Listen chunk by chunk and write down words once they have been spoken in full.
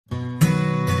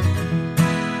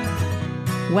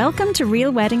Welcome to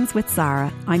Real Weddings with Sarah.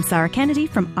 I'm Sarah Kennedy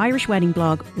from Irish Wedding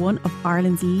Blog, one of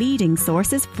Ireland's leading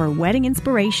sources for wedding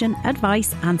inspiration,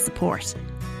 advice and support.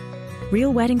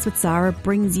 Real Weddings with Sarah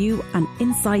brings you an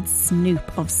inside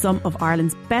snoop of some of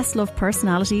Ireland's best loved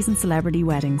personalities and celebrity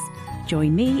weddings.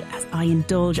 Join me as I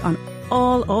indulge on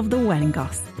all of the wedding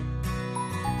gossip.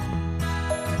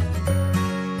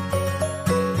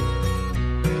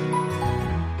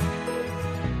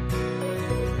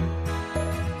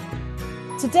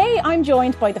 Today I'm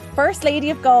joined by the First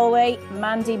Lady of Galway,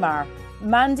 Mandy Maher.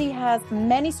 Mandy has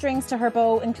many strings to her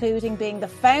bow, including being the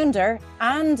founder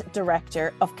and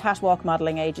director of Catwalk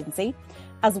Modelling Agency,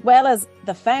 as well as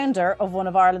the founder of one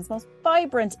of Ireland's most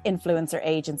vibrant influencer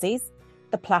agencies,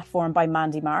 The Platform by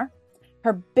Mandy Maher.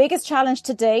 Her biggest challenge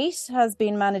to date has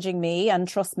been managing me, and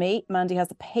trust me, Mandy has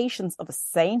the patience of a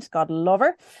saint, God love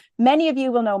her. Many of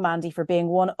you will know Mandy for being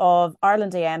one of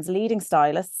Ireland AM's leading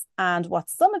stylists, and what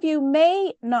some of you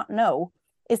may not know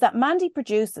is that Mandy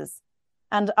produces,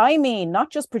 and I mean not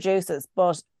just produces,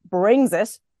 but brings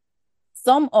it,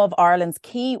 some of Ireland's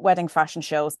key wedding fashion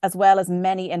shows, as well as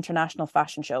many international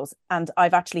fashion shows, and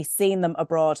I've actually seen them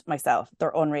abroad myself.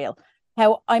 They're unreal.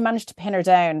 How I managed to pin her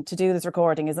down to do this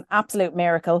recording is an absolute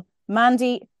miracle.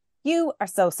 Mandy, you are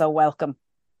so welcome.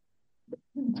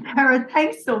 Sarah,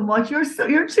 thanks so much.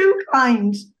 You're too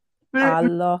kind.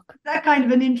 Look. That kind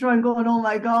of an intro, I'm going, oh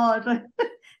my God.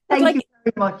 Thank you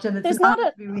very much. And it's an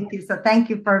honor to be with you. So thank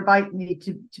you for inviting me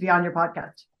to be on your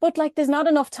podcast. But there's not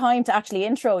enough time to actually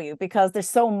intro you because there's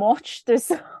so much. There's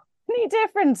so many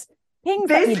different things.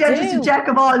 Basically, I'm just a jack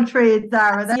of all trades,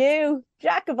 Sarah. That's you.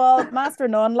 Jack of all, master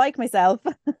of none, like myself.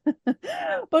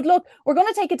 But look, we're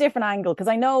going to take a different angle because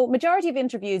I know majority of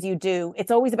interviews you do,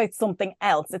 it's always about something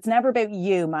else. It's never about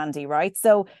you, Mandy, right?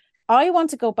 So I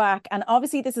want to go back, and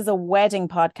obviously this is a wedding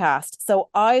podcast. So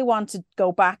I want to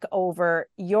go back over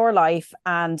your life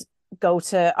and go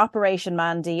to Operation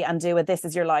Mandy and do a This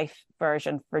Is Your Life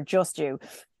version for just you.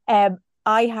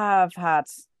 I have had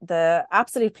the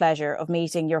absolute pleasure of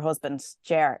meeting your husband,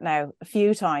 Ger, now a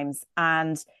few times.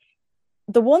 And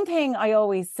the one thing I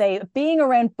always say, being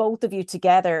around both of you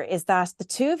together, is that the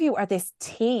two of you are this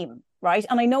team, right?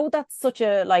 And I know that's such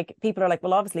a, people are like,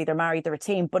 well, obviously they're married, they're a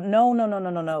team, but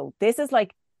no. This is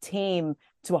like team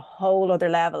to a whole other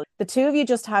level. The two of you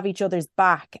just have each other's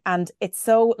back, and it's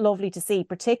so lovely to see,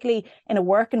 particularly in a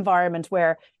work environment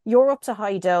where you're up to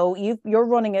high dough, you're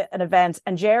running an event,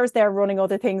 and Jer's there running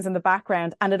other things in the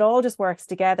background, and it all just works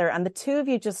together. And the two of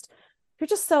you you're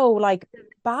just so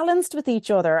balanced with each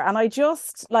other. And I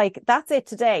just that's it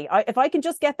today. If I can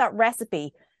just get that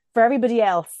recipe for everybody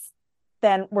else,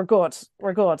 then we're good.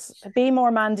 Be more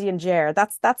Mandy and Ger.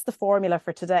 That's the formula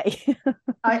for today.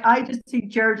 I just think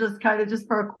Ger just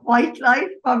for a quiet life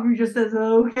probably just says,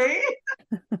 okay.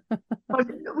 But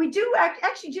we do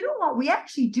actually, do you know what? We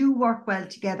actually do work well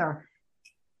together.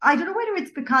 I don't know whether it's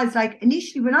because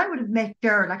initially when I would have met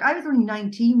Ger, I was only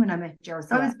 19 when I met Ger.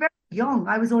 So yeah. I was very young.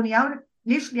 I was only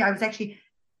I was actually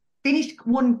finished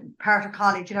one part of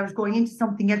college and I was going into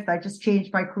something else. I just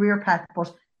changed my career path.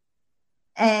 But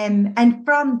and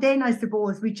from then, I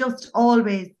suppose, we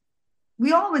always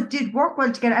did work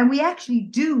well together. And we actually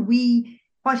do.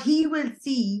 What he will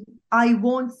see, I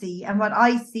won't see. And what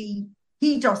I see,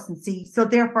 he doesn't see. So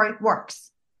therefore it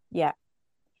works. Yeah.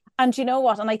 And you know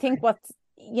what? And I think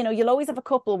you'll always have a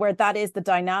couple where that is the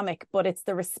dynamic, but it's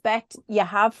the respect you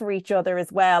have for each other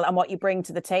as well and what you bring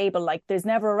to the table. There's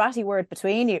never a ratty word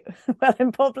between you. Well,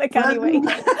 in public anyway. Do you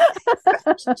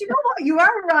know what? You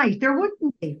are right. There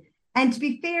wouldn't be. And to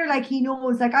be fair, he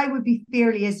knows, I would be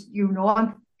fairly, as you know,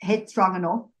 I'm headstrong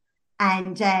enough.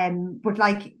 And, but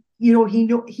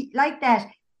he like that.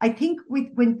 I think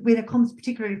when it comes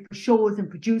particularly for shows and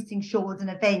producing shows and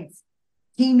events,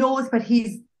 he knows what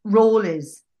his role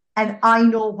is. And I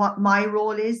know what my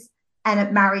role is, and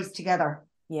it marries together.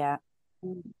 Yeah.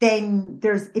 Then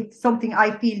it's something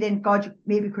I feel, then God, you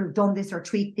maybe could have done this or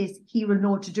tweaked this. He will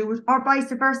know to do it, or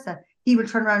vice versa. He will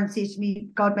turn around and say to me,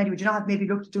 God, Mandy, would you not have maybe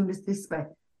looked at doing this way?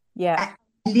 Yeah.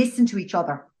 And listen to each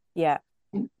other. Yeah.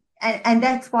 And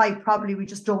that's why probably we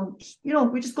just don't,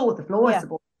 we just go with the flow, I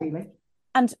suppose, really.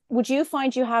 And would you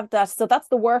find you have that? So that's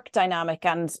the work dynamic,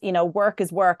 and, work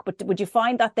is work. But would you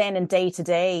find that then in day to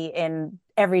day, in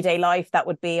everyday life, that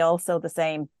would be also the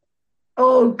same?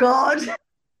 Oh, God.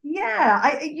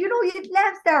 Yeah. You'd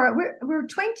laugh, Sarah. We're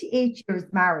 28 years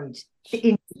married,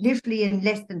 literally in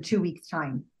less than 2 weeks'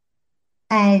 time.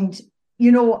 And,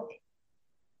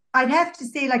 I'd have to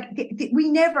say, we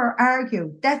never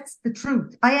argue. That's the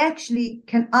truth. I actually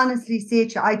can honestly say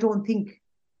to you, I don't think,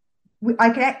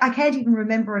 I can't even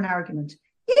remember an argument.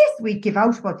 Yes, we'd give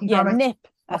out about things. Yeah, nip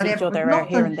at each whatever, but other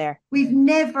here and nothing. there. We've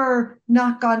never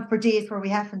not gone for days where we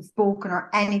haven't spoken or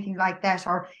anything like that.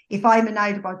 Or if I'm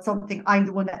annoyed about something, I'm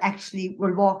the one that actually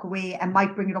will walk away and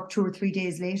might bring it up 2 or 3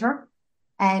 days later.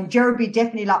 And Jared be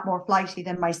definitely a lot more flighty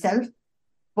than myself.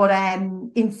 But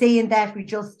in saying that, we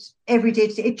just every day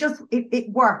it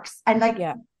works. And like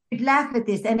I'd laugh at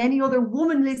this, and any other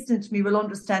woman listening to me will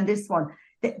understand this one.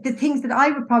 The things that I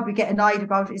would probably get annoyed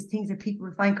about is things that people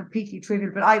would find completely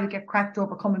trivial, but I would get cracked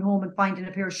over coming home and finding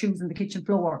a pair of shoes on the kitchen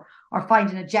floor, or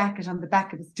finding a jacket on the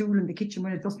back of the stool in the kitchen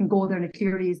when it doesn't go there and it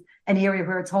clearly is an area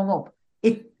where it's hung up.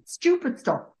 It's stupid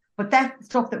stuff, but that's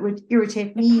stuff that would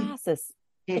irritate me. It passes.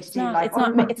 It's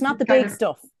not the big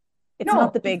stuff. It's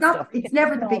not the big stuff. It's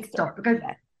never the big stuff because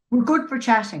we're good for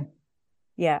chatting.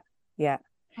 Yeah.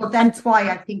 But that's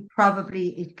why I think probably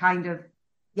it kind of,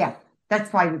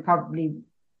 that's why we probably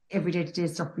every day-to-day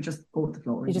stuff, we just go with the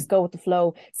flow. Really. You just go with the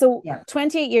flow. So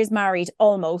 28 years married,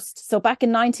 almost. So back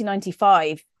in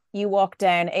 1995, you walked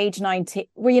down age 19.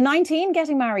 Were you 19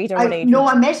 getting married or what age? No,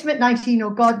 I met him at 19. Oh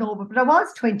God, no, but I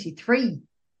was 23.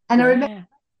 And I remember,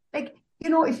 like, you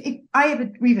know, we have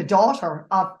a daughter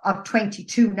of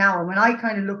 22 now. And when I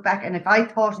kind of look back, and if I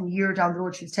thought in a year down the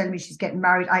road, she was telling me she's getting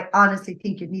married, I honestly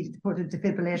think you needed to put a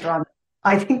defibrillator on.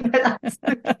 I think that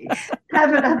absolutely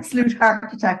have an absolute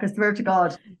heart attack, I swear to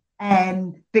God.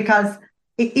 Because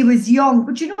it was young.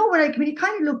 But you know what, when you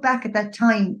kind of look back at that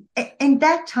time, in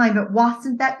that time it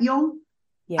wasn't that young.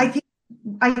 Yeah.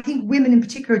 I think women in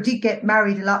particular did get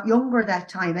married a lot younger that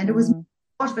time. And it was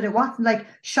but it wasn't like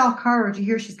shock horror to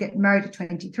hear she's getting married at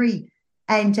 23.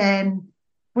 And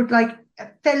but like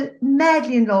I fell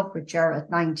madly in love with Jared at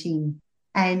 19.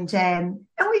 And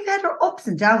we've had our ups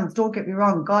and downs, don't get me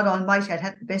wrong. God almighty, I'd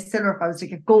have the bestseller if I was to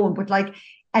get going. But like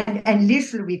and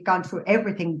literally we've gone through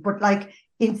everything. But like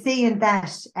in saying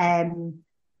that,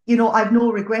 you know, I've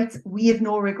no regrets. We have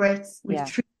no regrets. We've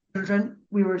 3 children.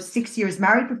 We were 6 years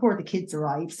married before the kids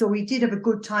arrived. So we did have a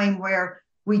good time where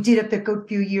we did have the good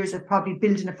few years of probably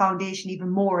building a foundation even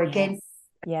more again.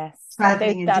 Yes. Without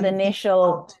that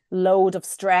initial load of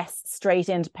stress straight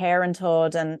into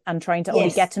parenthood and trying to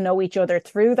only get to know each other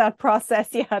through that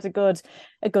process, you had a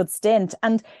good stint.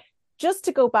 And just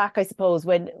to go back, I suppose,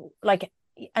 when like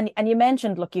and you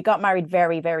mentioned, look, you got married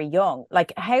very, very young.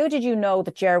 Like, how did you know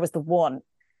that Ger was the one,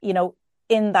 you know,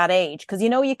 in that age? Because, you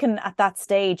know, you can, at that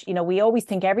stage, you know, we always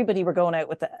think everybody we're going out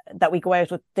with, that we go out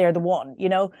with, they're the one, you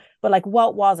know, but like,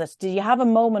 what was it? Did you have a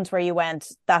moment where you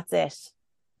went, that's it?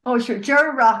 Oh, sure.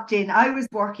 Ger rocked in. I was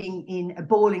working in a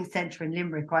bowling centre in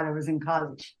Limerick while I was in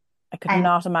college. I could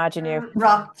not imagine you.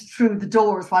 Rocked through the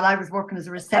doors while I was working as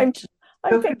a receptionist.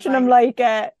 I'm picturing him like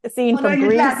a scene from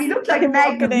Greece. He looked like a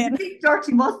Magnum, a big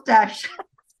dirty mustache.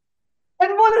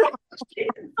 And one of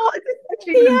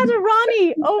he had a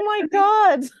Ronnie. Oh my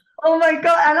God. Oh my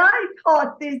God. And I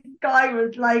thought this guy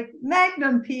was like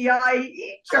Magnum PI,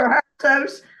 eat your heart out.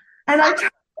 And I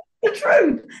told the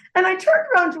truth. And I turned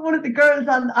around to one of the girls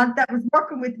on that was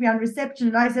working with me on reception.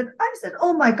 And I said,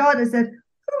 oh my God. I said,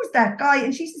 who's that guy?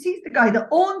 And she says, he's the guy that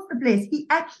owns the place. He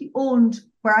actually owned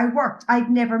where I worked. I'd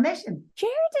never met him. Ger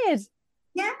did.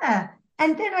 Yeah.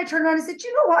 And then I turned around and said,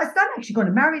 you know what? I said, I'm actually going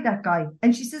to marry that guy.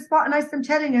 And she says, what? And I said, I'm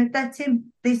telling you, that's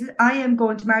him. They said, I am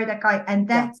going to marry that guy. And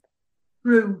that's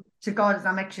true to God as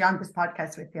I'm actually on this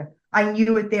podcast with you. I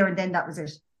knew it there and then that was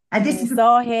it. And this is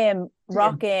saw him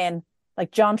rock in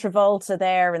like John Travolta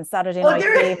there in Saturday Night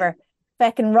Fever,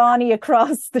 fecking Ronnie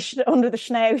across under the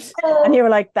snout. And you were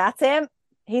like, that's him.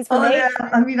 He's for me. Yeah.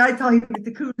 I mean, I thought he was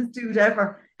the coolest dude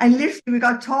ever. And literally we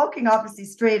got talking obviously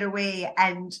straight away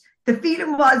and the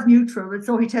feeling was mutual, and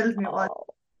so he tells me it was.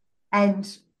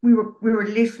 And we were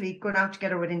literally going out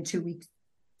together within 2 weeks.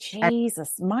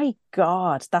 Jesus, my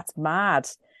God, that's mad.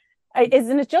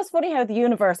 Isn't it just funny how the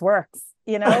universe works?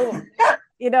 You know,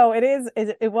 you know,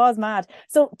 it was mad.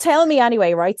 So tell me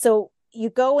anyway, right? So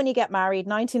you go and you get married,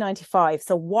 1995.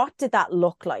 So what did that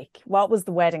look like? What was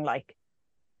the wedding like?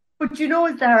 But you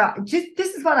know, Sarah,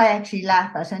 this is what I actually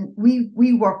laugh at. And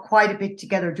we work quite a bit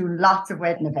together doing lots of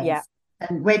wedding events. Yeah.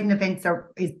 And wedding events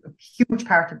is a huge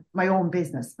part of my own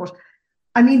business. But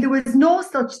I mean, there was no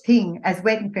such thing as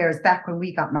wedding fairs back when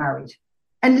we got married.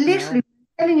 And literally,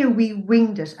 I'm telling you, we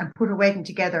winged it and put a wedding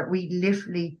together. We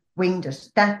literally winged it.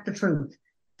 That's the truth.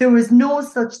 There was no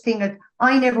such thing as,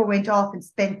 I never went off and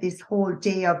spent this whole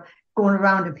day of going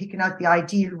around and picking out the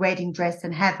ideal wedding dress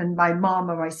and having my mom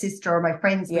or my sister or my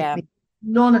friends with me.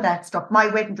 None of that stuff. My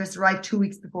wedding dress arrived 2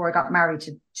 weeks before I got married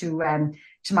to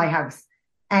my house.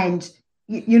 And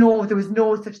you know, there was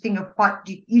no such thing of what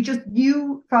you just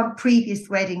knew from previous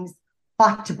weddings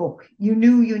what to book. You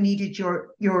knew you needed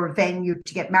your venue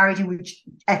to get married in, which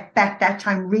at that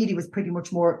time really was pretty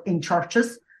much more in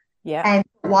churches. Yeah. And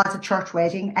it was a church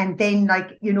wedding. And then, like,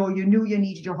 you know, you knew you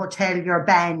needed your hotel, your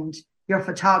band, your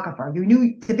photographer. You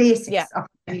knew the basics of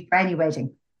for any wedding.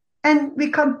 And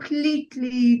we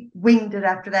completely winged it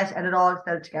after that, and it all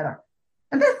fell together.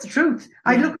 And that's the truth.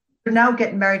 I look now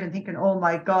getting married and thinking, oh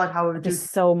my God, how would There's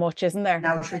so much, isn't there?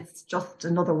 Now it's just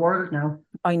another world now.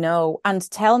 I know. And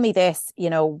tell me this,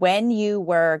 you know, when you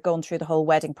were going through the whole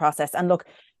wedding process, and look,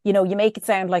 you know, you make it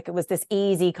sound like it was this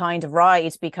easy kind of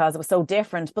ride because it was so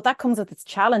different, but that comes with its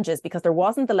challenges because there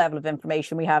wasn't the level of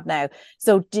information we have now.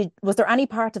 So was there any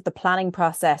part of the planning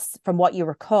process, from what you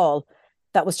recall,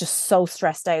 that was just so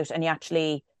stressed out, and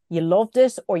you loved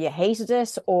it or you hated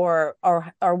it, or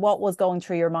what was going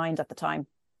through your mind at the time?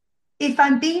 If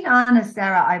I'm being honest,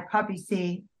 Sarah, I'd probably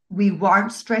say we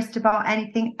weren't stressed about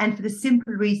anything. And for the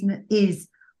simple reason is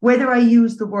whether I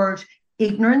use the word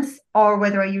ignorance or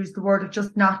whether I use the word of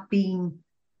just not being,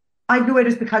 I know it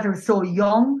is because I was so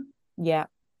young. Yeah.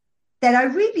 That I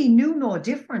really knew no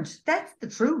different. That's the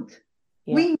truth.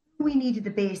 Yeah. We knew we needed the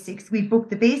basics. We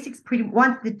booked the basics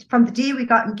from the day we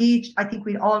got engaged. I think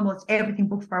we'd almost everything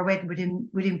booked for our wedding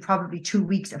within probably 2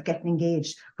 weeks of getting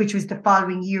engaged, which was the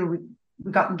following year.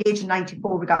 We got engaged in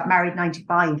 94, we got married in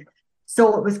 95.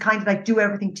 So it was kind of like do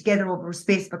everything together over a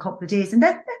space of a couple of days. And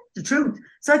that's the truth.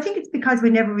 So I think it's because we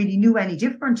never really knew any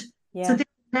different. Yeah. So that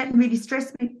didn't really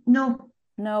stress me. No.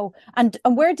 And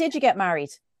where did you get married?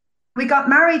 We got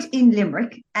married in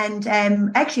Limerick, and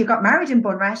actually I got married in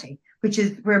Bunratty, which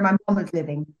is where my mum is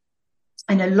living,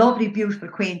 in a lovely, beautiful,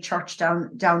 quaint church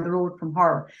down the road from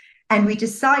her. And we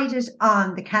decided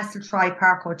on the Castletroy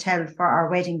Park Hotel for our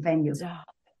wedding venue.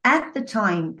 At the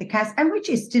time, the Castle, and which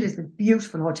still is a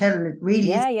beautiful hotel, it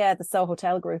really is. Yeah, the So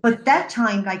Hotel Group. But that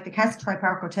time, like the Castletroy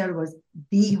Park Hotel was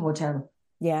the hotel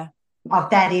of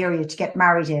that area to get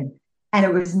married in. And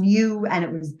it was new and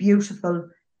it was beautiful.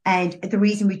 And the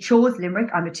reason we chose Limerick,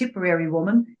 I'm a Tipperary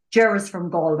woman, Jerry's from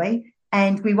Galway,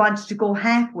 and we wanted to go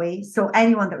halfway. So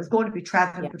anyone that was going to be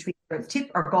traveling between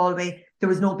Tip or Galway, there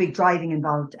was no big driving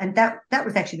involved. And that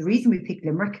was actually the reason we picked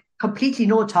Limerick. Completely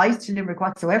no ties to Limerick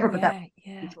whatsoever, but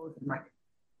we chose Limerick.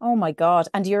 Oh my God.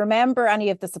 And do you remember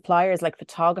any of the suppliers, like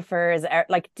photographers,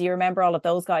 do you remember all of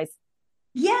those guys?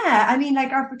 Yeah, I mean,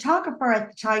 like our photographer at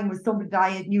the time was somebody that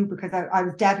I knew because I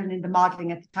was dabbling in the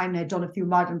modelling at the time, and I'd done a few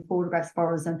modelling photographs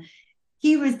for us. And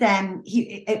he was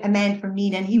a man from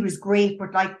Nina, and he was great,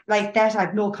 but like that,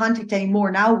 I've no contact anymore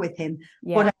now with him.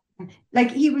 Yeah. But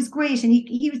like he was great, and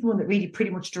he was the one that really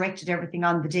pretty much directed everything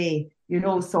on the day, you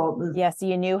know. So it was, so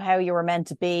you knew how you were meant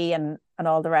to be and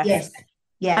all the rest. Yes.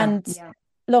 Yeah. And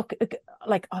look,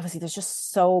 like obviously there's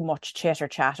just so much chitter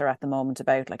chatter at the moment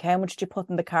about like how much do you put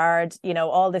in the card, you know,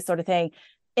 all this sort of thing.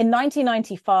 In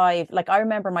 1995, like I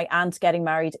remember my aunt getting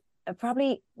married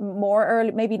probably more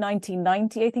early, maybe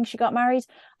 1990, I think she got married.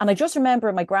 And I just remember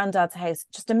in my granddad's house,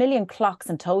 just a million clocks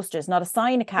and toasters, not a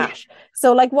sign of cash.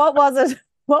 So like, what was it?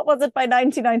 What was it by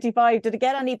 1995? Did it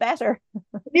get any better?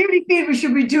 I nearly feel we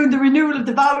should be doing the renewal of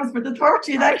the vows for the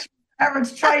 30th actually.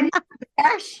 Everyone's trying to get the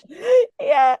cash.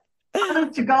 Yeah.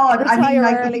 Honest to God, I mean,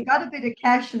 like if you got a bit of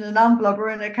cash in an envelope or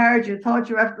in a card, you thought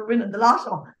you were after winning the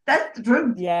lotto. That's the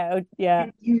truth. Yeah.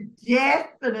 You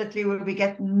definitely will be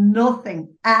getting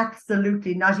nothing,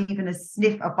 absolutely not even a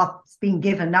sniff of what's being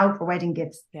given now for wedding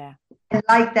gifts. Yeah. And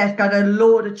like that, got a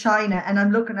load of china, and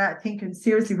I'm looking at it thinking,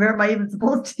 seriously, where am I even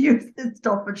supposed to use this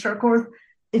stuff? And sure, of course,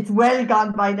 it's well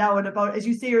gone by now, and about, as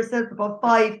you say yourself, about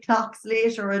 5 clocks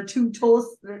later and 2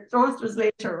 toasters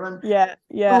later, and it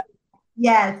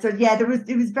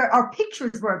was very, our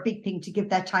pictures were a big thing to give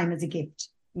that time as a gift.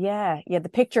 The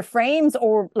picture frames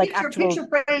or like picture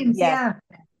frames.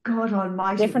 God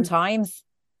almighty, different times,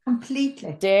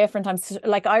 completely different times.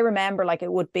 Like I remember, like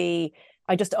it would be,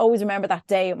 I just always remember that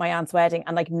day at my aunt's wedding,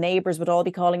 and like neighbours would all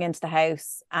be calling into the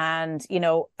house, and you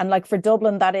know, and like for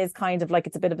Dublin that is kind of like,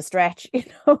 it's a bit of a stretch, you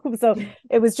know. So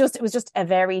it was just a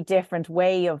very different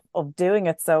way of doing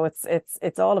it. So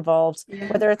it's all evolved.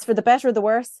 Whether it's for the better or the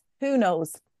worse, who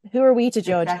knows? Who are we to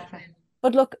judge? Exactly.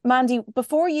 But look, Mandy,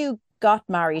 before you got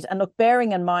married, and look,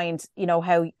 bearing in mind, you know,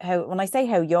 how when I say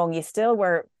how young, you still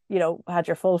were, you know, had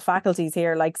your full faculties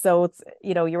here, like, so it's,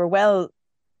 you know, you were well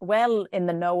in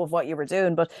the know of what you were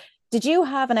doing. But did you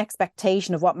have an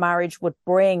expectation of what marriage would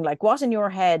bring? Like, what in your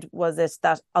head was it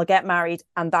that I'll get married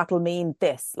and that'll mean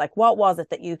this? Like, what was it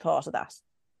that you thought of that?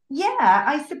 Yeah,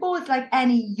 I suppose like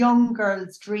any young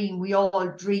girl's dream, we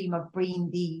all dream of being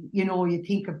the, you know, you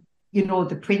think of, you know,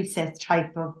 the princess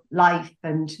type of life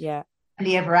and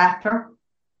happily ever after.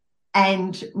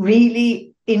 And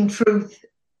really, in truth,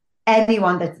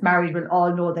 anyone that's married will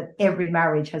all know that every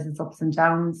marriage has its ups and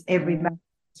downs, every marriage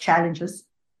has challenges.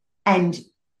 And,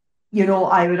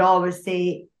 I would always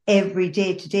say every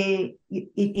day today,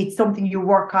 it's something you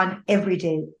work on every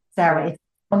day, Sarah. It's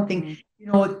something,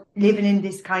 living in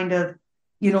this kind of,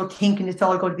 thinking it's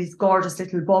all going to be this gorgeous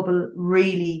little bubble,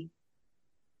 really,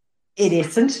 it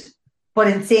isn't. But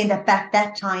in saying that, back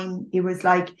that time, it was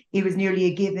nearly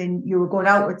a given. You were going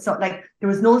out with there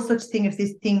was no such thing as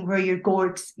this thing where you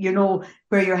go,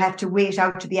 where you have to wait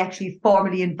out to be actually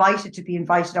formally invited to be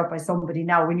invited out by somebody.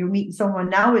 Now, when you're meeting someone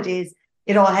nowadays,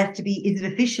 it all has to be, is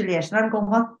it official yet? And I'm going,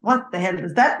 what the hell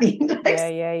does that mean?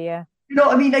 Yeah. You know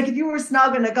what I mean? Like if you were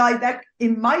snogging a guy back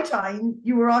in my time,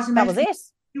 you were automatically, that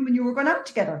was it. When you were going out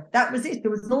together. That was it.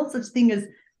 There was no such thing as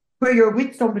where you're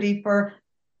with somebody for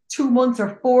 2 months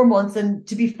or 4 months and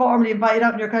to be formally invited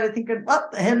out and you're kind of thinking,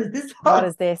 what the hell is this? What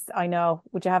is this? I know.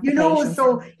 Would you have the patience?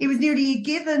 So it was nearly a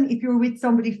given if you were with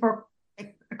somebody for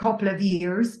a couple of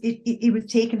years, it was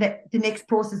taken that the next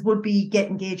process would be get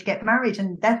engaged, get married.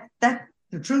 And that's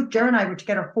the truth. Ger and I were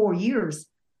together 4 years.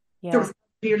 Yeah. So it's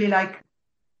really like,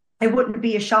 it wouldn't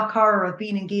be a shock horror of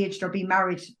being engaged or being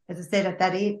married, as I said, at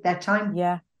that age, that time.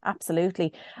 Yeah,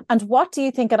 absolutely. And what do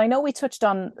you think, and I know we touched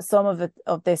on some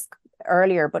of this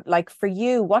earlier, but like for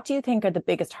you, what do you think are the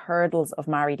biggest hurdles of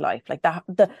married life? Like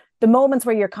the moments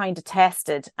where you're kind of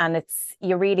tested and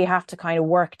you really have to kind of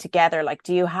work together. Like,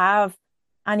 do you have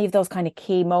any of those kind of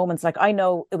key moments? Like, I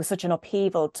know it was such an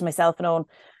upheaval to myself and Owen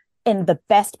in the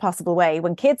best possible way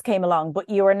when kids came along, but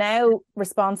you are now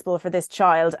responsible for this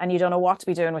child and you don't know what to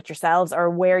be doing with yourselves or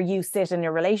where you sit in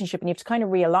your relationship, and you have to kind of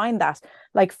realign that.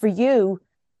 Like for you,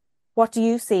 what do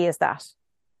you see as that?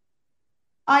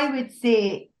 I would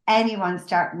say anyone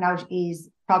starting out is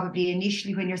probably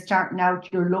initially, when you're starting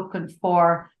out, you're looking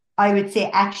for, I would say,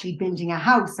 actually building a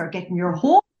house or getting your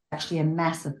home, actually a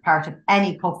massive part of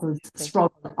any couple's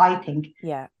struggle, I think.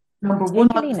 Yeah. Number one,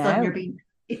 all of a sudden you're being,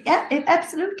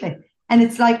 absolutely. And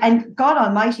it's like, and God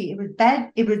Almighty, it was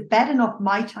bad enough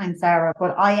my time, Sarah,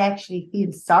 but I actually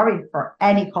feel sorry for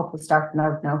any couple starting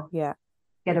out now. Yeah.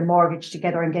 Get a mortgage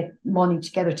together and get money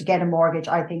together to get a mortgage.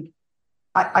 I think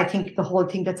the whole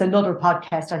thing, that's another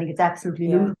podcast. I think it's absolutely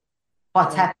ludicrous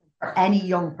what's happening for any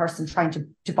young person trying to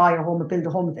buy a home or build a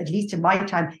home. At least in my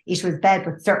time, it was bad,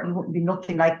 but certainly wouldn't be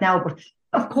nothing like now. But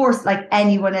of course, like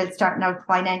anyone else starting out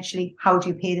financially, how do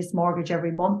you pay this mortgage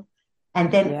every month? And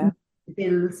then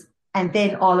bills. And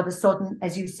then all of a sudden,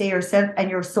 as you say yourself, and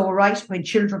you're so right, when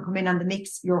children come in on the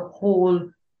mix, your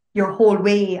whole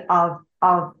way of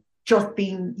just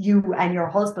being you and your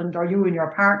husband or you and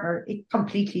your partner, it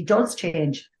completely does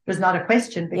change. There's not a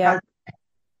question, because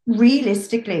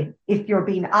realistically, if you're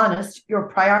being honest, your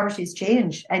priorities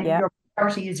change, and your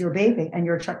priority is your baby and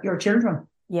your children.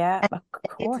 Yeah, and of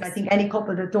course. I think any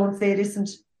couple that don't say it isn't,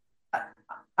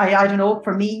 I don't know,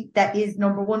 for me, that is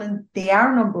number one, and they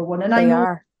are number one. And I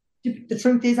know the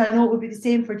truth is, I know it would be the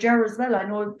same for Ger as well. I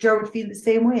know Ger would feel the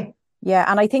same way. Yeah.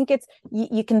 And I think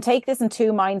you can take this in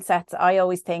two mindsets. I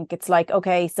always think it's like,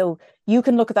 okay, so you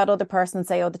can look at that other person and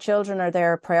say, oh, the children are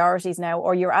their priorities now,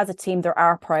 or you're as a team, they're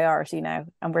our priority now,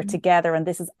 and we're together, and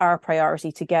this is our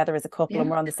priority together as a couple, and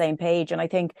we're on the same page. And I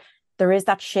think there is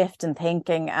that shift in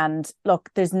thinking, and look,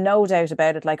 there's no doubt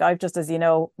about it. Like I've just, as you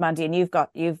know, Mandy, and you've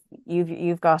got many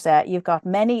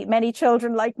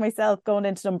children like myself going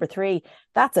into number 3.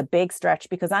 That's a big stretch,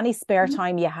 because any spare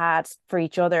time you had for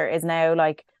each other is now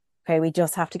like, okay, we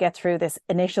just have to get through this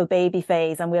initial baby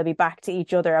phase and we'll be back to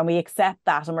each other, and we accept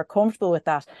that and we're comfortable with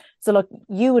that. So look,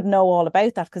 you would know all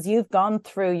about that, because you've gone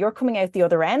through, you're coming out the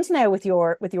other end now with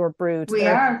your brood. We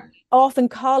are off in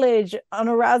college, on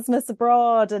Erasmus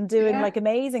abroad, and doing like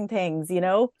amazing things, you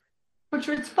know. But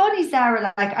it's funny,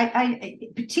 Sarah, like I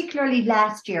particularly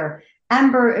last year,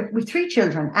 Amber, with 3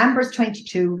 children, Amber's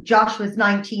 22, Josh was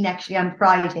 19 actually on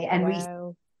Friday, and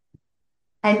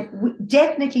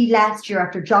definitely last year,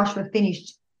 after Joshua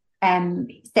finished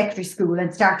secondary school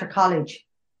and started college,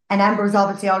 and Amber was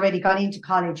obviously already gone into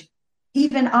college,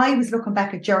 even I was looking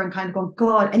back at Ger and kind of going,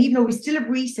 God, and even though we still have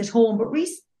Reese at home, but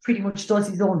Reese pretty much does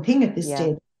his own thing at this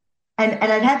stage. And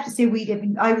I'd have to say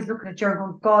I was looking at Ger and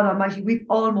going, God Almighty, we've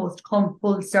almost come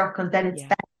full circle, then it's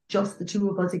back just the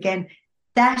two of us again.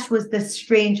 That was the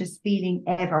strangest feeling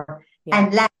ever.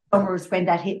 And last summer was when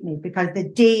that hit me, because the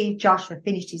day Joshua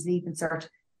finished his leaving cert,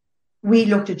 we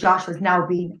looked at Joshua as now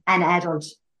being an adult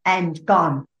and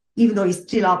gone, even though he's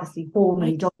still obviously home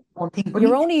and he does his own thing. But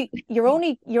you're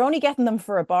only getting them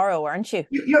for a borrow, aren't you?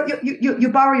 You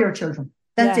borrow your children.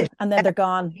 That's it. And then they're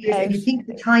gone. And you think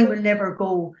the time will never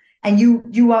go. And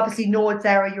you obviously know it,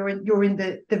 Sarah. You're in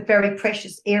the very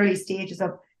precious early stages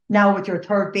of now with your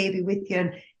third baby with you.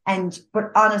 And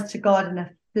But honest to God, in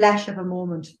a flash of a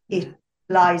moment, it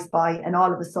flies by, and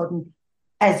all of a sudden,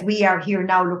 as we are here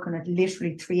now looking at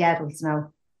literally 3 adults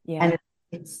now, and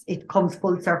it comes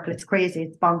full circle. It's crazy.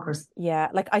 It's bonkers. Yeah,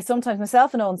 like I sometimes,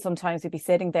 myself and Owen, sometimes we'd be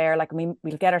sitting there, like we'll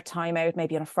get our time out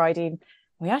maybe on a Friday.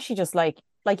 We actually just like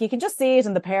you can just see it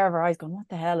in the pair of our eyes going, what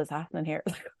the hell is happening here?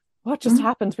 Like, what just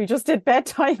happened? We just did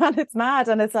bedtime and it's mad.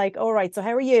 And it's like, all right, so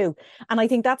how are you? And I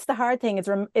think that's the hard thing.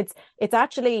 It's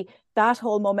actually that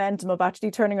whole momentum of actually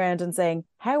turning around and saying,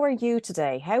 how are you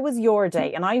today? How was your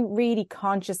day? And I really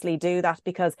consciously do that,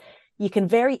 because you can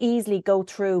very easily go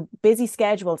through busy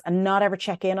schedules and not ever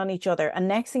check in on each other. And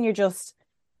next thing you're just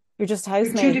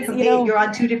housemates, you're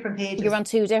on two different pages. You're on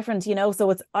two different,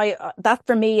 so it's, that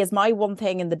for me is my one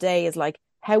thing in the day is like,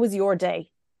 how was your day?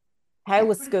 How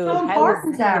was school? It's so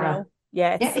important, Sarah.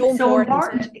 It's so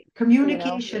important.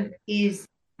 Communication is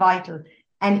vital.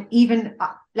 And even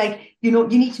you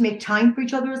need to make time for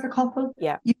each other as a couple.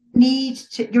 Yeah.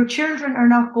 Your children are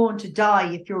not going to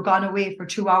die if you're gone away for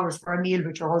 2 hours for a meal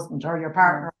with your husband or your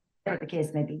partner, whatever the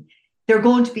case may be. They're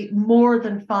going to be more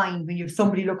than fine when you have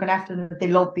somebody looking after them that they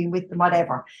love being with them,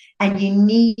 whatever. And you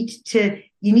need to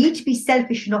be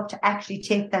selfish enough to actually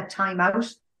take that time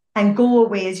out and go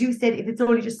away. As you said, if it's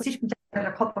only just sitting down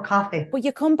with a cup of coffee. But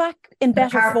you come back in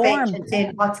better form. And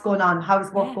saying, what's going on? How's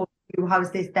work going for you?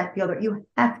 How's this, that, the other? You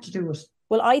have to do it.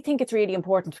 Well, I think it's really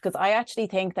important, because I actually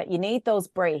think that you need those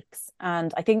breaks.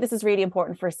 And I think this is really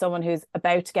important for someone who's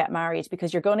about to get married,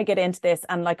 because you're going to get into this.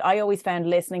 And like, I always found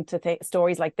listening to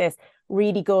stories like this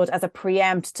really good as a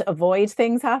preempt to avoid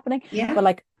things happening. Yeah. But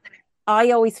like,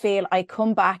 I always feel I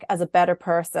come back as a better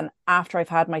person after I've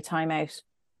had my time out.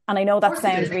 And I know that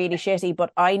sounds really shitty,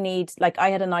 but I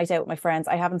had a night out with my friends.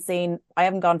 I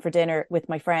haven't gone for dinner with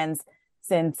my friends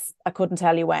since, I couldn't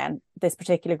tell you when, this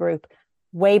particular group,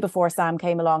 way before Sam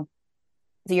came along.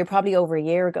 So you're probably over a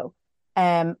year ago.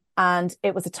 And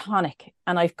it was a tonic,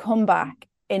 and I've come back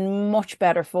in much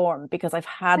better form because I've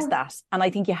had that. And I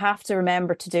think you have to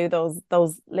remember to do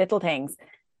those little things.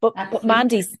 But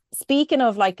Mandy, speaking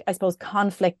of, like, I suppose,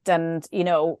 conflict and,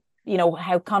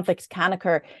 how conflict can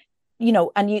occur,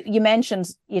 and you mentioned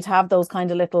you'd have those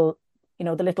kind of little,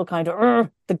 the little kind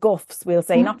of, the guffs, we'll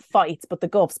say, not fights, but the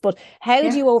guffs. But how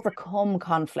do you overcome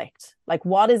conflict? Like,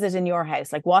 what is it in your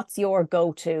house? Like, what's your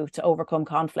go-to to overcome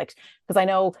conflict? Because I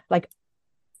know, like,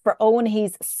 for Owen,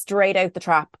 he's straight out the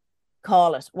trap.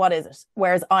 Call it. What is it?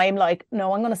 Whereas I'm like,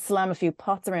 no, I'm going to slam a few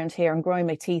pots around here and grind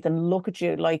my teeth and look at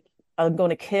you like I'm going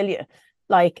to kill you.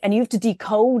 Like, and you have to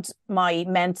decode my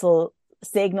mental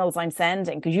signals I'm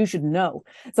sending, because you should know.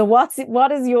 So what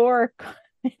is your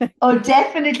Oh,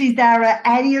 definitely, Sarah.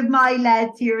 Any of my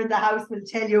lads here in the house will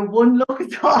tell you one look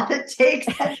is all it takes.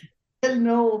 They'll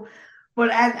know.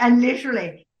 But and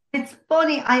literally, it's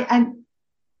funny. I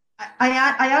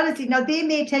honestly, now they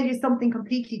may tell you something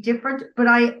completely different, but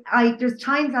I there's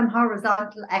times I'm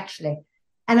horizontal actually.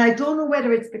 And I don't know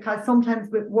whether it's because sometimes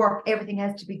with work everything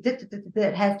has to be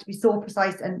it has to be so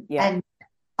precise and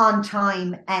on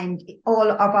time, and all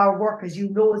of our work, as you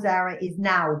know, Zara, is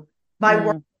now. My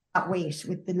work that wait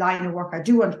with the line of work I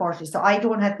do, unfortunately. So I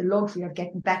don't have the luxury of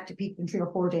getting back to people in 3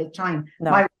 or 4 days' time.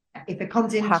 No. If it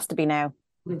comes in, it has to be now.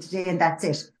 Today, and that's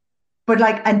it. But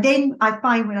and then I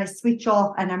find when I switch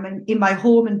off and I'm in my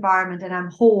home environment and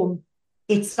I'm home,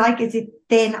 it's like as if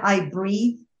then I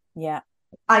breathe. Yeah.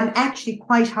 I'm actually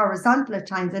quite horizontal at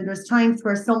times, and there's times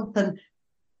where something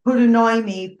could annoy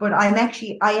me, but I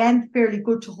am fairly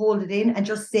good to hold it in and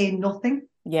just say nothing.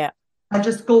 Yeah. I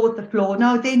just go with the flow.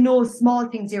 Now, they know small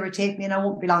things irritate me and I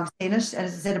won't be long saying it. And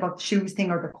as I said about the shoes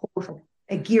thing or the coat or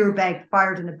a gear bag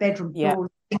fired in a bedroom floor,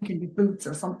 it can be boots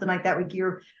or something like that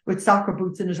with soccer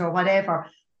boots in it or whatever.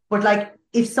 But like,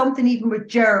 if something, even with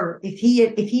Ger, if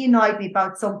he annoyed me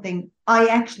about something, I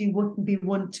actually wouldn't be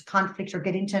one to conflict or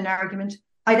get into an argument.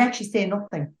 I'd actually say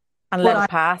nothing. And let it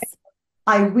pass.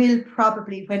 I will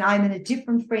probably, when I'm in a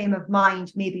different frame of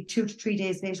mind, maybe 2 to 3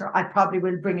 days later, I probably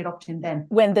will bring it up to him then.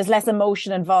 When there's less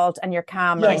emotion involved and you're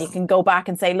calmer, and you can go back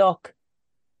and say, look,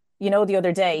 the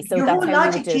other day. So your that's whole how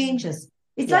logic you would changes.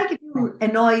 It's like if you're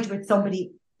annoyed with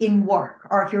somebody in work,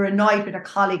 or if you're annoyed with a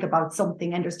colleague about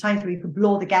something, and there's times where you could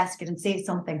blow the gasket and say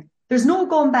something. There's no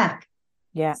going back.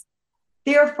 Yeah.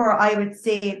 Therefore, I would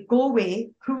say, go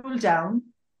away, cool down.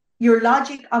 Your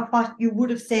logic of what you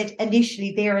would have said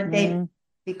initially there and then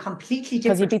be completely different.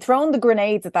 Because you'd be throwing the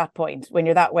grenades at that point when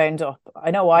you're that wound up.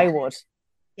 I know I would.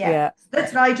 Yeah.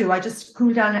 That's what I do. I just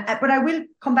cool down. But I will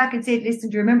come back and say, listen,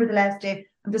 do you remember the last day?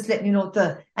 I'm just letting you know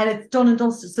and it's done and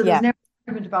dusted. So there's never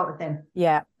argument about it then.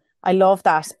 Yeah. I love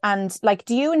that. And like,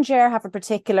 do you and Ger have a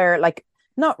particular, like,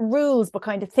 not rules, but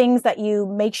kind of things that you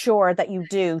make sure that you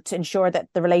do to ensure that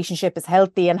the relationship is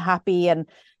healthy and happy. And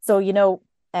so,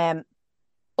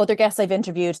 other guests I've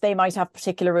interviewed, they might have a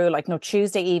particular rule, like, no,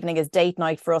 Tuesday evening is date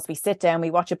night for us. We sit down,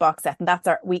 we watch a box set, and that's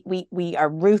we are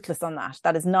ruthless on that.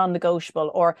 That is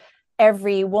non-negotiable. Or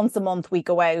every once a month we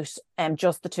go out and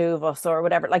just the two of us or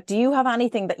whatever. Like, do you have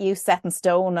anything that you set in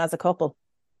stone as a couple?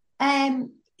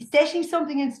 Setting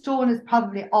something in stone is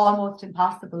probably almost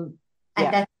impossible.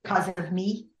 And that's because of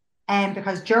me. And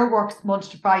because Joe works Monday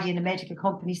to Friday in a medical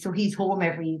company, so he's home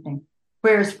every evening.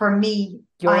 Whereas for me,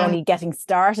 you're only getting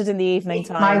started in the evening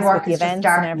time. My work with the is events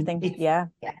just and everything. Yeah.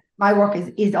 My work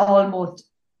is almost,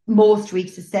 most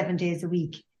weeks is 7 days a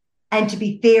week. And to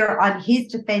be fair, on his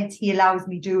defense, he allows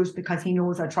me to do it because he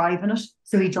knows I thrive in it.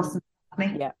 So he doesn't stop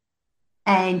me. Yeah.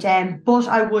 And but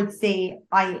I would say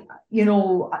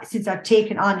since I've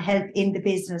taken on help in the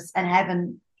business and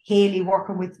having Haley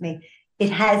working with me, it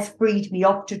has freed me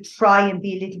up to try and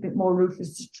be a little bit more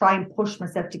ruthless, to try and push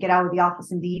myself to get out of the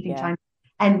office in the evening time.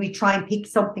 And we try and pick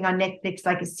something on Netflix,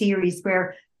 like a series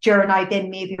where Jer and I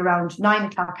then maybe around 9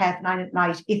 o'clock, 9:30 at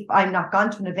night, if I'm not gone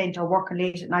to an event or working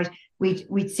late at night,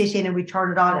 we'd sit in and we'd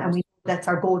turn it on, and that's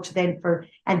our go-to then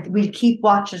and we'll keep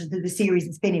watching until the series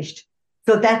is finished.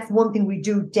 So that's one thing we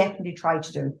do definitely try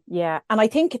to do. Yeah. And I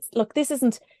think this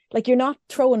isn't like, you're not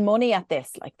throwing money at this.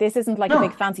 Like, this isn't like a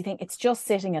big fancy thing. It's just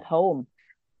sitting at home,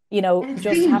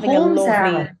 just having home, a lovely,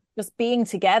 Sarah. Just being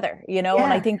together, and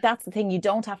I think that's the thing. You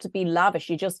don't have to be lavish.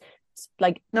 You just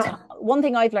one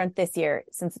thing I've learned this year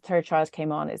since the third child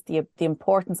came on is the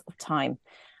importance of time.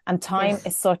 And time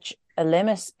is such a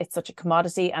limit. It's such a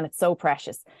commodity, and it's so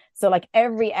precious. So like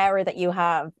every hour that you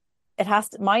have, it has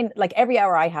to like every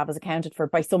hour I have is accounted for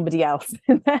by somebody else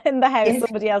in the house,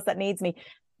 somebody else that needs me.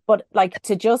 But like,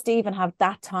 to just even have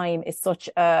that time is such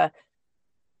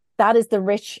that is the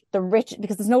rich,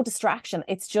 because there's no distraction.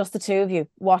 It's just the two of you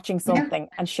watching something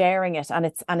and sharing it, and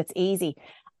it's easy.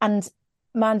 And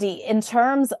Mandy, in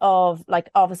terms of,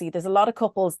 like, obviously there's a lot of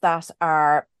couples that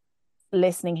are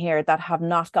listening here that have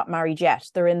not got married yet.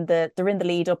 They're in the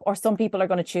lead up, or some people are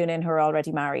going to tune in who are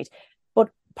already married. But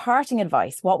parting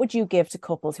advice, what would you give to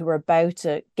couples who are about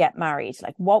to get married?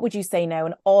 Like, what would you say now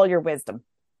in all your wisdom?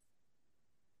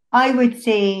 I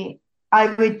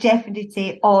would definitely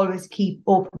say always keep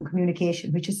open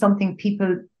communication, which is something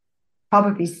people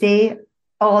probably say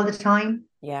all the time.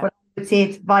 Yeah. But I would say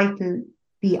it's vital.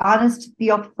 Be honest, be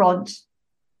upfront,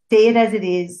 say it as it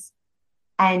is.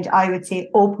 And I would say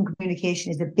open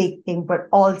communication is a big thing, but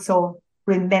also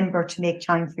remember to make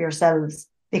time for yourselves.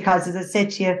 Because as I said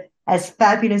to you, as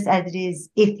fabulous as it is,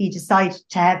 if you decide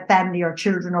to have family or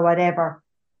children or whatever,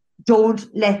 don't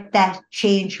let that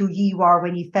change who you are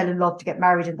when you fell in love to get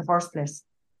married in the first place.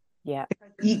 Yeah.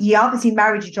 You obviously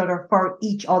married each other for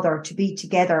each other, to be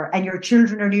together, and your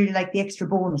children are nearly like the extra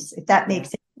bonus, if that makes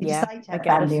sense. You decide to have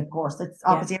family, of course. It's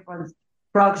obviously everyone's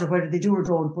prerogative whether they do or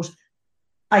don't. But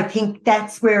I think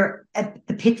that's where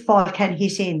the pitfall can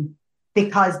hit in,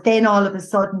 because then all of a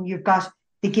sudden you've got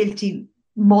the guilty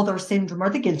mother syndrome, or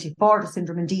the guilty father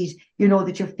syndrome, indeed,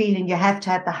 that you're feeling you have to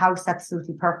have the house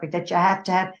absolutely perfect, that you have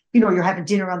to have, you're having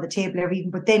dinner on the table every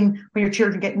evening. But then when your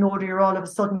children getting older, you're all of a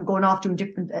sudden going off doing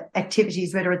different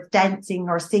activities, whether it's dancing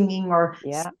or singing or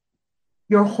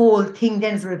your whole thing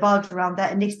then is revolved around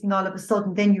that. And next thing, all of a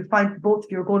sudden, then you find both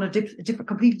of you are going a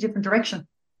completely different direction.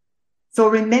 So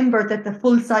remember that the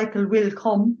full cycle will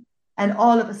come, and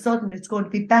all of a sudden it's going to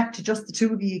be back to just the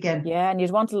two of you again. Yeah, and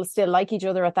you'd want to still like each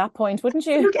other at that point, wouldn't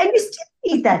you? Look, and you still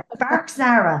need that spark,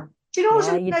 Sarah. Do you know what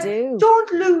I mean? You do.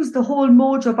 Don't lose the whole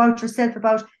mojo about yourself.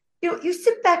 About you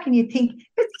sit back and you think.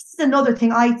 This is another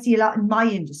thing I see a lot in my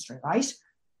industry, right?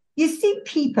 You see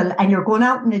people, and you're going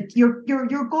out and you're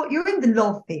in the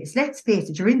love phase. Let's face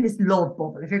it, you're in this love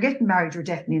bubble. If you're getting married, you're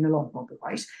definitely in a love bubble,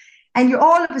 right? And you're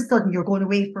all of a sudden you're going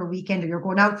away for a weekend, or you're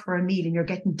going out for a meal, and you're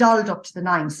getting dolled up to the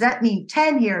nines. So that means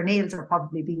 10 hair nails are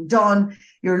probably being done.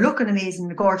 You're looking amazing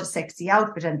in a gorgeous, sexy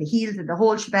outfit, and the heels and the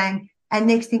whole shebang. And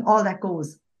next thing, all that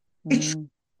goes.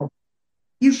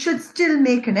 You should still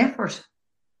make an effort.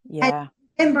 Yeah.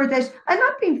 And remember that I'm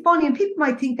not being funny, and people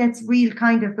might think that's real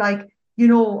kind of like,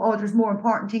 there's more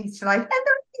important things to life. And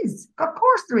there is. Of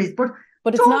course there is. But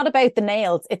it's not about the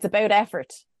nails. It's about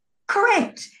effort.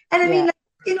 Correct. And I mean,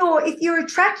 if you're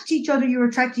attracted to each other, you're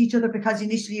attracted to each other because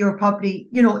initially you're probably,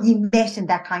 you met in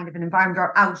that kind of an environment,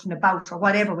 or out and about, or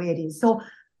whatever way it is. So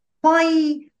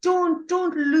why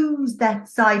don't lose that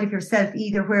side of yourself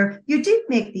either, where you did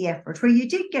make the effort, where you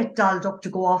did get dolled up to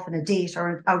go off on a date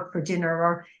or out for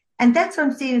dinner, and that's what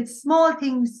I'm saying. It's small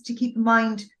things to keep in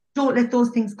mind. Don't let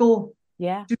those things go.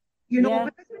 Yeah. you know,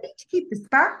 because we need to keep the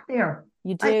spark there.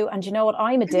 You do. And you know what?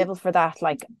 I'm a devil for that.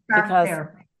 Like, because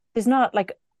there's not,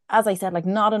 like, as I said, like,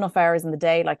 not enough hours in the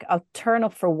day. Like, I'll turn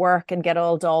up for work and get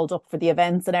all dolled up for the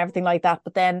events and everything like that.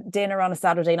 But then dinner on a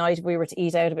Saturday night, if we were to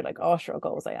eat out, I'd be like, oh, sure,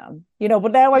 goes I am. You know,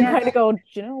 but now I'm kind of going,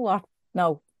 do you know what?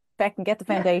 No, Beck, and get the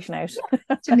foundation out.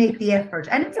 To make the effort.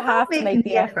 And it's about making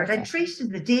the effort. Yeah. And treat it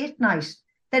as a date night.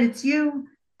 That it's you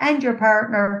and your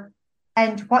partner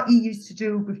and what you used to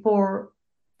do before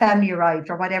family arrived,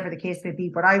 or whatever the case may be.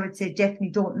 But I would say definitely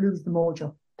don't lose the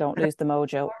mojo. Don't lose the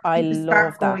mojo. I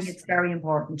love that. It's very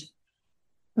important.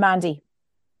 Mandy,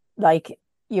 like,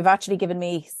 you've actually given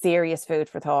me serious food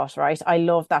for thought, right? I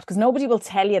love that, because nobody will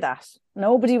tell you that.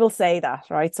 Nobody will say that,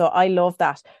 right? So I love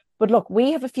that. But look,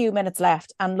 we have a few minutes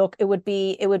left, and look, it would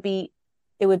be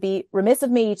remiss of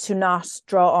me to not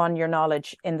draw on your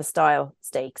knowledge in the style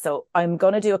stake. So I'm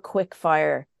going to do a quick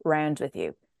fire round with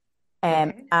you.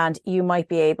 Okay. And you might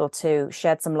be able to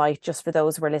shed some light just for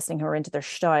those who are listening who are into their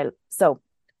style. So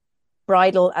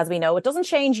bridal, as we know, it doesn't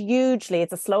change hugely.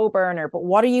 It's a slow burner. But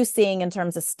what are you seeing in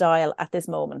terms of style at this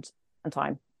moment in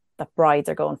time that brides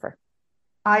are going for?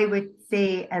 I would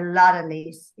say a lot of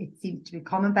lace. It seems to be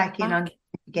coming back in on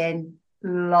again.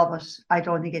 Love it. I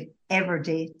don't think it ever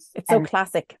dates. It's so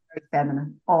classic. Very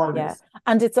feminine. Always. Yeah.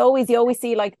 And it's always, you always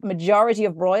see, like, majority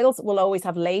of royals will always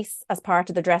have lace as part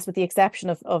of the dress, with the exception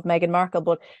of Meghan Markle.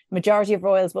 But majority of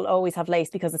royals will always have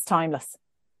lace because it's timeless.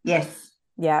 Yes.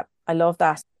 Yeah, I love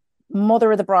that.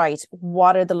 Mother of the bride,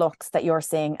 what are the looks that you're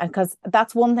seeing? And because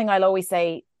that's one thing I'll always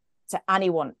say to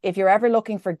anyone, if you're ever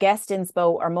looking for guest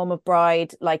inspo or mum of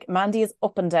bride, like, Mandy is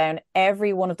up and down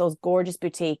every one of those gorgeous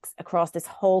boutiques across this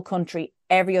whole country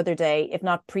every other day, if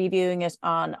not previewing it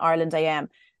on Ireland AM.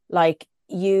 Like,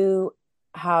 you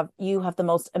have the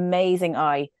most amazing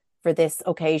eye for this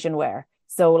occasion wear.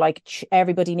 So, like,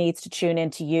 everybody needs to tune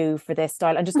into you for this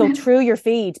style and just go through your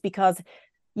feed, because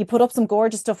you put up some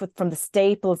gorgeous stuff from the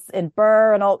staples in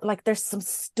Burr and all. Like, there's some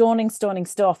stunning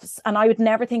stuff. And I would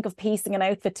never think of piecing an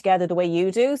outfit together the way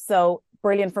you do. So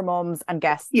brilliant for mums and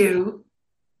guests. You.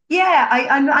 Yeah,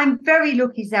 I'm very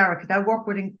lucky, Zara, because I work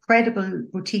with incredible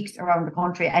boutiques around the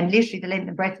country and literally the length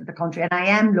and breadth of the country. And I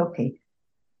am lucky.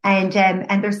 And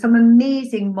there's some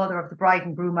amazing mother of the bride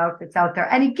and groom outfits out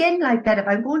there. And again, like that, if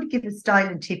I'm going to give a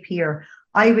styling tip here,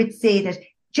 I would say that,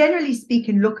 generally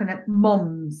speaking, looking at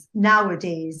mums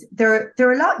nowadays, they're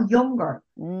a lot younger.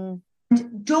 And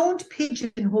don't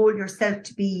pigeonhole yourself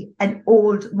to be an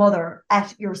old mother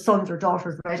at your son's or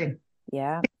daughter's wedding.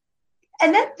 Yeah.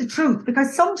 And that's the truth,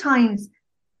 because sometimes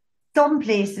some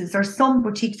places or some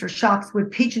boutiques or shops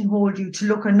would pigeonhole you to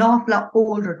look an awful lot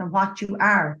older than what you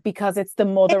are. Because it's the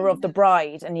mother of the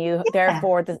bride, and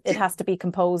therefore it has to be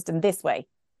composed in this way.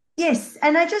 Yes.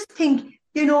 And I just think,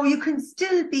 you know, you can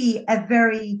still be a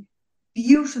very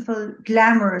beautiful,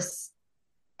 glamorous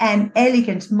and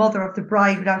elegant mother of the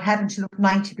bride without having to look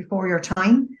 90 before your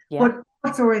time. Yeah. But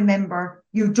also remember,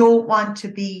 you don't want to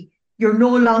be, you're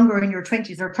no longer in your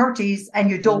 20s or 30s, and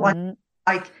you don't want to be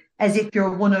like as if you're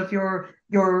one of your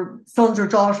sons or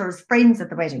daughters' friends at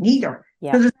the wedding either.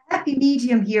 Yeah. So there's a happy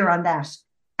medium here on that.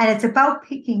 And it's about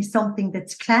picking something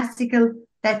that's classical,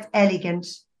 that's elegant,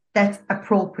 that's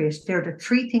appropriate. They're the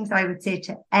three things I would say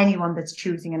to anyone that's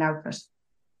choosing an outfit,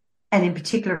 and in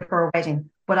particular for a wedding.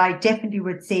 But I definitely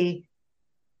would say,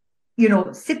 you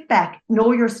know, sit back,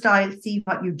 know your style, see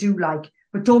what you do like,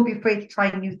 but don't be afraid to try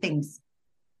new things.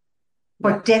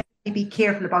 But definitely be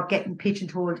careful about getting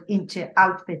pigeonholed into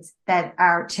outfits that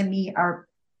are, to me,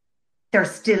 they're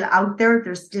still out there,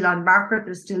 they're still on market,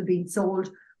 they're still being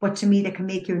sold, but to me, they can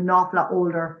make you an awful lot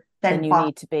older than you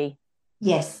need to be.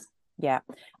 Yes. Yeah.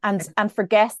 And for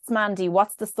guests, Mandy,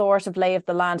 what's the sort of lay of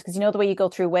the land? Because you know the way you go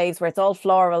through waves where it's all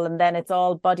floral and then it's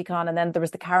all bodycon, and then there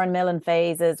was the Karen Millen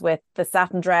phases with the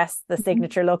satin dress, the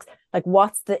signature looks. Like,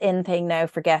 what's the in thing now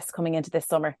for guests coming into this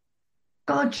summer?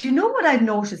 God, you know what I've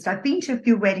noticed? I've been to a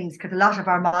few weddings because a lot of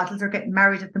our models are getting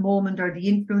married at the moment, or the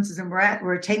influencers, and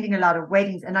we're attending a lot of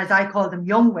weddings, and as I call them,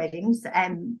 young weddings.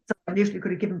 And so I literally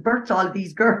could have given birth to all of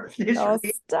these girls,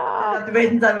 literally, at the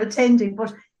weddings I'm attending.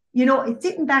 But you know, it's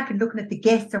sitting back and looking at the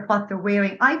guests or what they're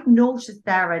wearing. I've noticed,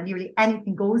 Sarah, nearly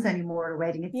anything goes anymore at a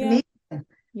wedding. It's amazing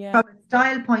from a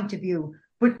style point of view.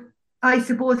 But I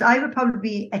suppose I would probably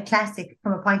be a classic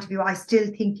from a point of view. I still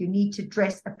think you need to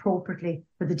dress appropriately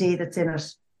for the day that's in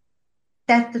it.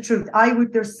 That's the truth.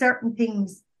 There's certain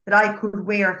things that I could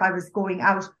wear if I was going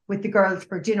out with the girls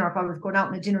for dinner, if I was going out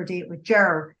on a dinner date with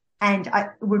Ger, and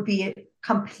it would be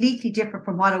completely different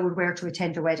from what I would wear to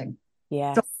attend a wedding.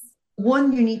 Yeah. So,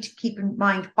 one, you need to keep in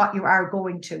mind what you are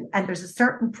going to, and there's a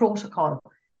certain protocol.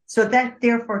 So that,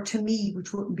 therefore, to me,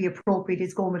 which wouldn't be appropriate,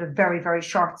 is going with a very, very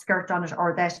short skirt on it,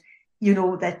 or that,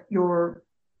 that you're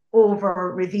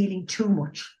over revealing too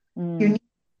much. You need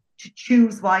to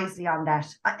choose wisely on that.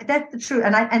 That's the truth.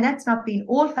 And that's not being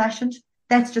old fashioned.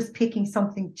 That's just picking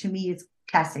something, to me, is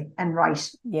classic and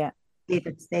right. Yeah. If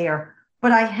it's there.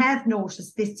 But I have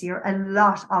noticed this year a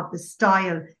lot of the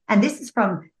style, and this is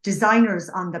from designers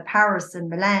on the Paris and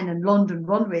Milan and London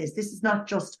runways. This is not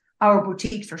just our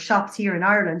boutiques or shops here in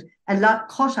Ireland. A lot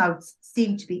cutouts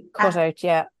seem to be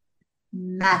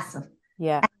massive.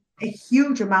 Yeah. And a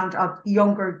huge amount of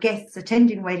younger guests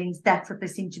attending weddings, that's what they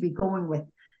seem to be going with.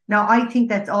 Now, I think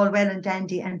that's all well and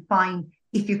dandy and fine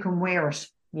if you can wear it.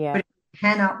 Yeah. But if you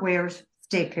cannot wear it,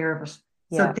 stay clear of it.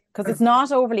 Yeah, because it's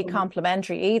not overly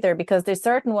complimentary either, because there's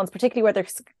certain ones, particularly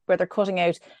where they're cutting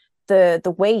out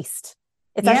the waist.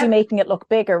 It's actually making it look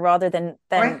bigger rather than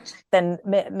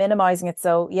minimizing it.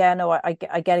 So yeah, no, I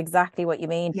get exactly what you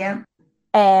mean. Yeah.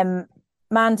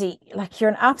 Mandy, like, you're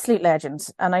an absolute legend,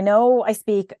 and I know I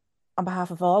speak on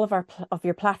behalf of all of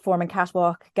your platform and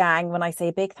catwalk gang when I say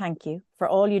a big thank you for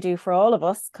all you do for all of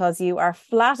us, because you are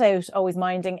flat out always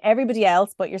minding everybody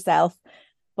else but yourself.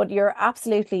 But you're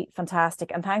absolutely fantastic.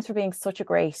 And thanks for being such a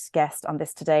great guest on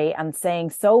this today and saying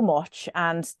so much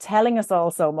and telling us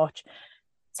all so much.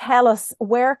 Tell us,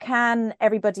 where can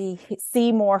everybody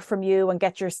see more from you and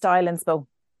get your style inspo?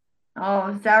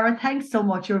 Oh, Sarah, thanks so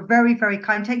much. You're very, very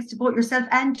kind. Thanks to both yourself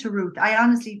and to Ruth. I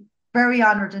honestly, very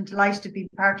honoured and delighted to be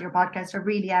part of your podcast. I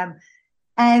really am.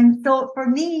 And so for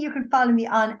me, you can follow me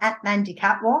on @Mandy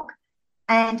Catwalk.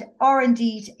 Or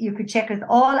indeed, you could check us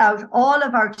all out, all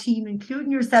of our team,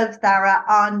 including yourself, Sarah,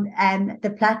 on the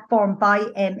platform by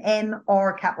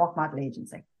or Catwalk Model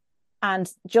Agency.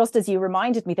 And just as you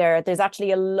reminded me there, there's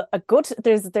actually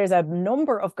there's a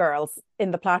number of girls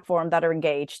in the platform that are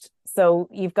engaged. So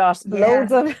you've got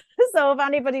loads of, so if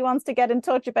anybody wants to get in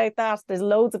touch about that, there's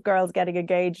loads of girls getting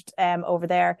engaged over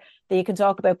there that you can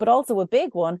talk about. But also a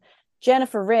big one,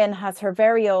 Jennifer Rynn has her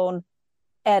very own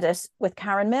edit with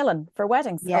Karen Millen for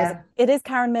weddings. Yeah. It is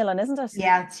Karen Millen, isn't it?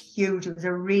 Yeah, it's huge. It was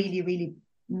a really, really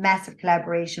massive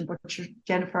collaboration. But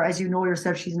Jennifer, as you know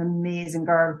yourself, she's an amazing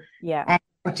girl. Yeah.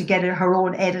 But to get her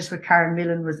own edit with Karen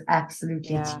Millen was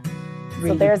absolutely really,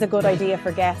 so there's a good idea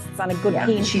for guests and a good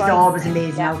keen she's price. Always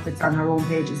amazing outfits on her own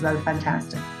page as well.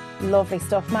 Fantastic. Lovely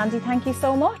stuff. Mandy, thank you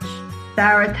so much.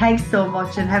 Sarah, thanks so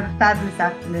much, and have a fabulous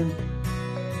afternoon.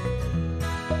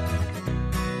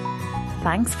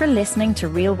 Thanks for listening to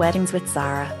Real Weddings with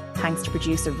Zara. Thanks to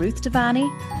producer Ruth Devani,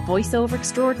 voiceover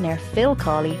extraordinaire Phil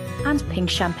Cawley, and Pink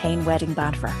Champagne Wedding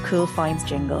Band for our Cool Finds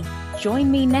jingle.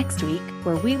 Join me next week,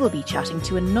 where we will be chatting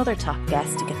to another top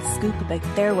guest to get the scoop about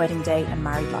their wedding day and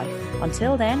married life.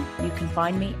 Until then, you can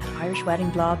find me at Irish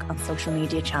Wedding Blog on social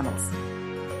media channels.